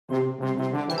Hello,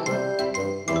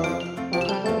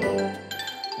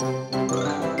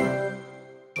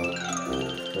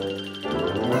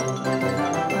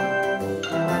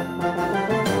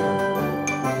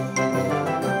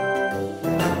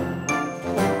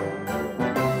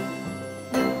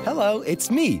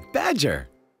 it's me, Badger.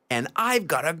 And I've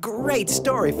got a great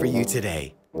story for you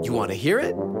today. You want to hear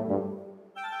it?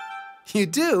 You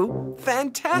do?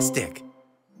 Fantastic!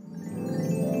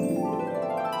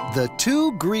 The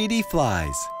Two Greedy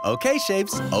Flies. Okay,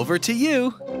 Shapes, over to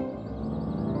you.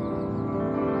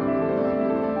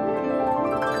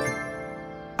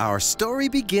 Our story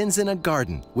begins in a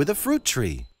garden with a fruit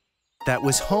tree that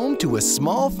was home to a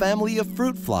small family of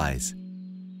fruit flies.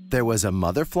 There was a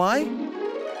mother fly,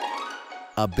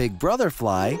 a big brother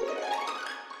fly,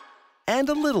 and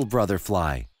a little brother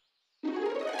fly.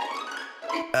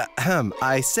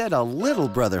 I said a little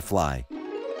brother fly.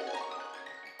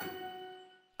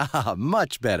 Ah,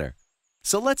 much better.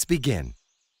 So let's begin.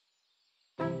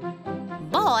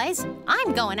 Boys,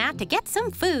 I'm going out to get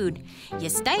some food. You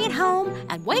stay at home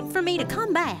and wait for me to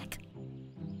come back.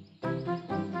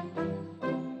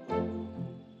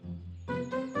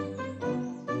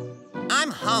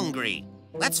 I'm hungry.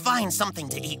 Let's find something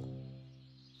to eat.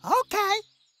 Okay.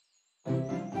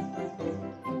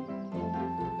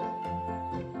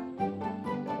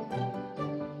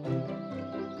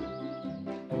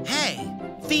 Hey,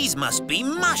 these must be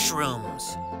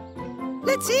mushrooms.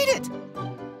 Let's eat it.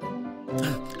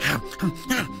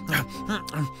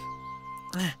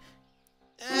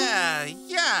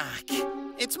 Yuck.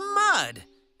 It's mud,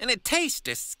 and it tastes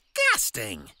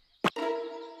disgusting.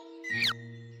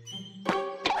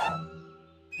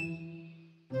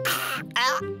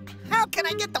 How can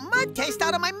I get the mud taste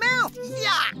out of my mouth?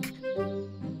 Yuck!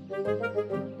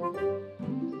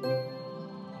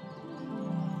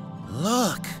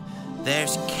 Look,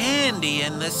 there's candy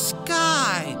in the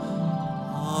sky.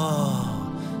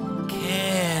 Oh,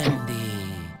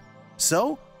 candy.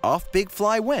 So, off Big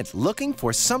Fly went, looking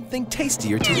for something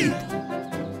tastier to eat.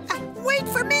 Wait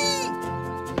for me!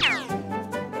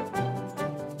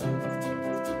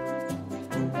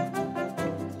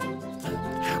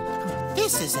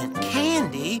 This isn't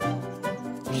candy.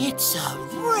 It's a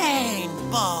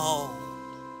rainbow.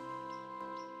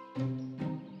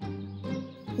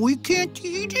 We can't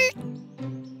eat it?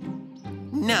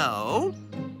 No,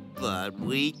 but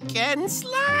we can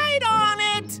slide on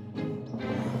it.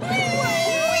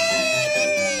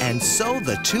 And so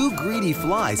the two greedy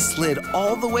flies slid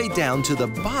all the way down to the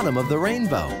bottom of the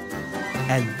rainbow.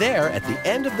 And there, at the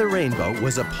end of the rainbow,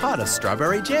 was a pot of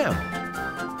strawberry jam.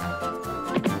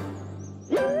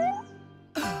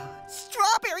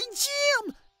 Strawberry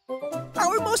jam!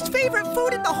 Our most favorite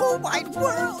food in the whole wide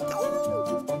world! Ooh.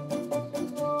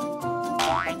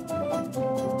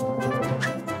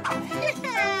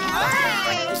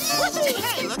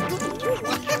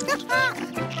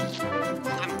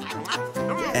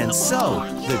 And so,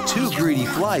 the two greedy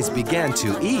flies began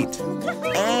to eat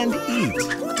and eat.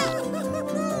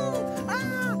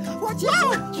 Watch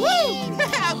out! Woo!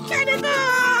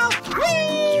 Cannonball!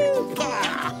 Woo!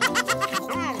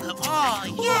 Oh,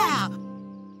 yeah.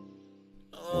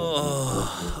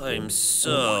 Oh, I'm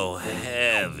so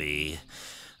heavy.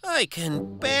 I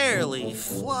can barely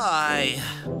fly.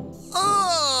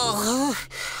 Oh,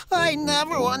 I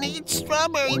never want to eat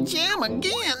strawberry jam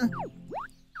again.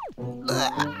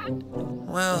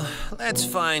 Well, let's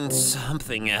find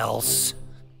something else.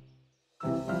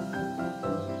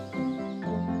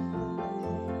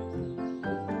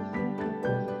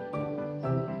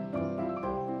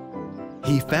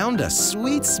 He found a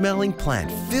sweet-smelling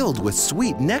plant filled with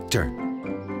sweet nectar.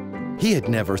 He had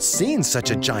never seen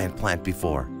such a giant plant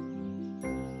before.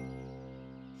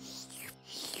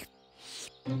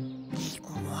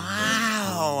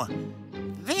 Wow,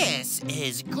 this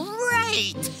is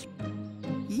great!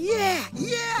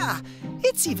 Yeah!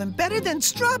 It's even better than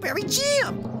strawberry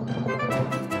jam!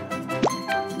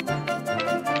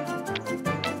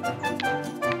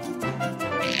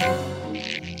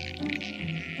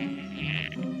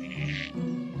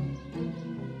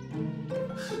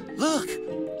 Look,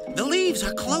 the leaves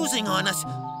are closing on us.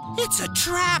 It's a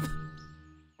trap.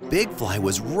 Big Fly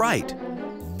was right.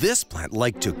 This plant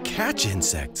liked to catch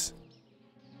insects.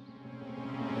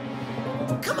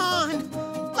 Come on,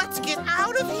 let's get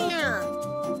out of here.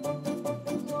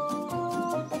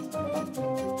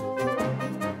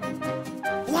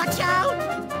 Watch out!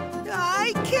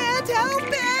 I can't help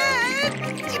it!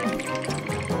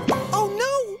 Oh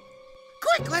no!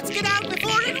 Quick, let's get out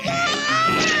before it...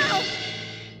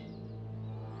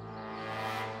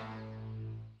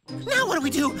 Now what do we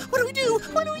do? What do we do?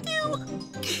 What do we do?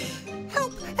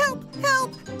 Help!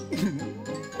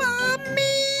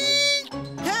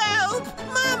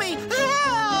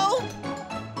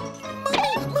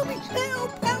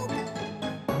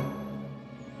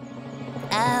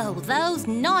 those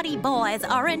naughty boys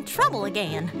are in trouble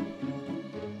again.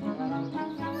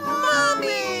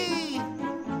 Mommy!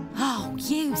 Oh,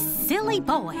 you silly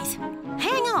boys.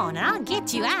 Hang on and I'll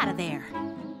get you out of there.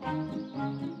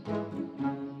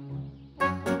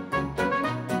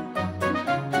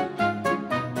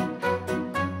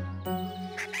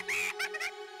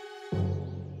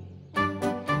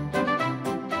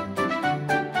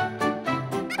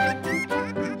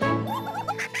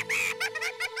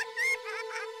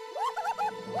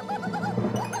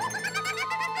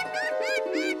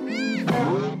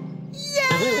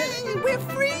 Yay! We're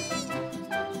free!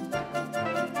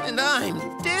 And I'm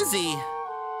dizzy.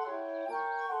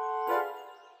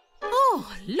 Oh,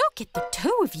 look at the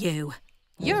two of you.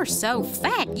 You're so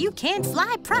fat you can't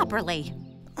fly properly.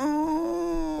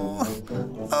 Oh,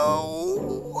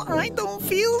 I don't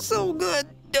feel so good.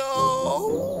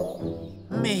 Oh.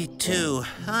 Me too.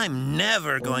 I'm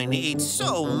never going to eat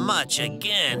so much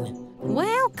again.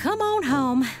 Well, come on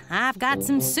home. I've got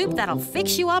some soup that'll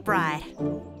fix you up right.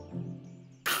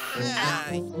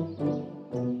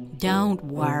 Don't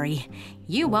worry.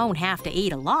 You won't have to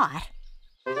eat a lot.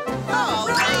 All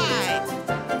right!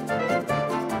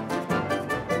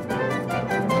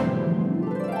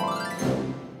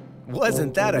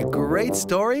 Wasn't that a great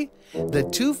story? The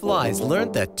two flies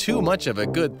learned that too much of a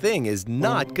good thing is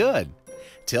not good.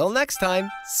 Till next time,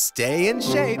 stay in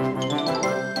shape.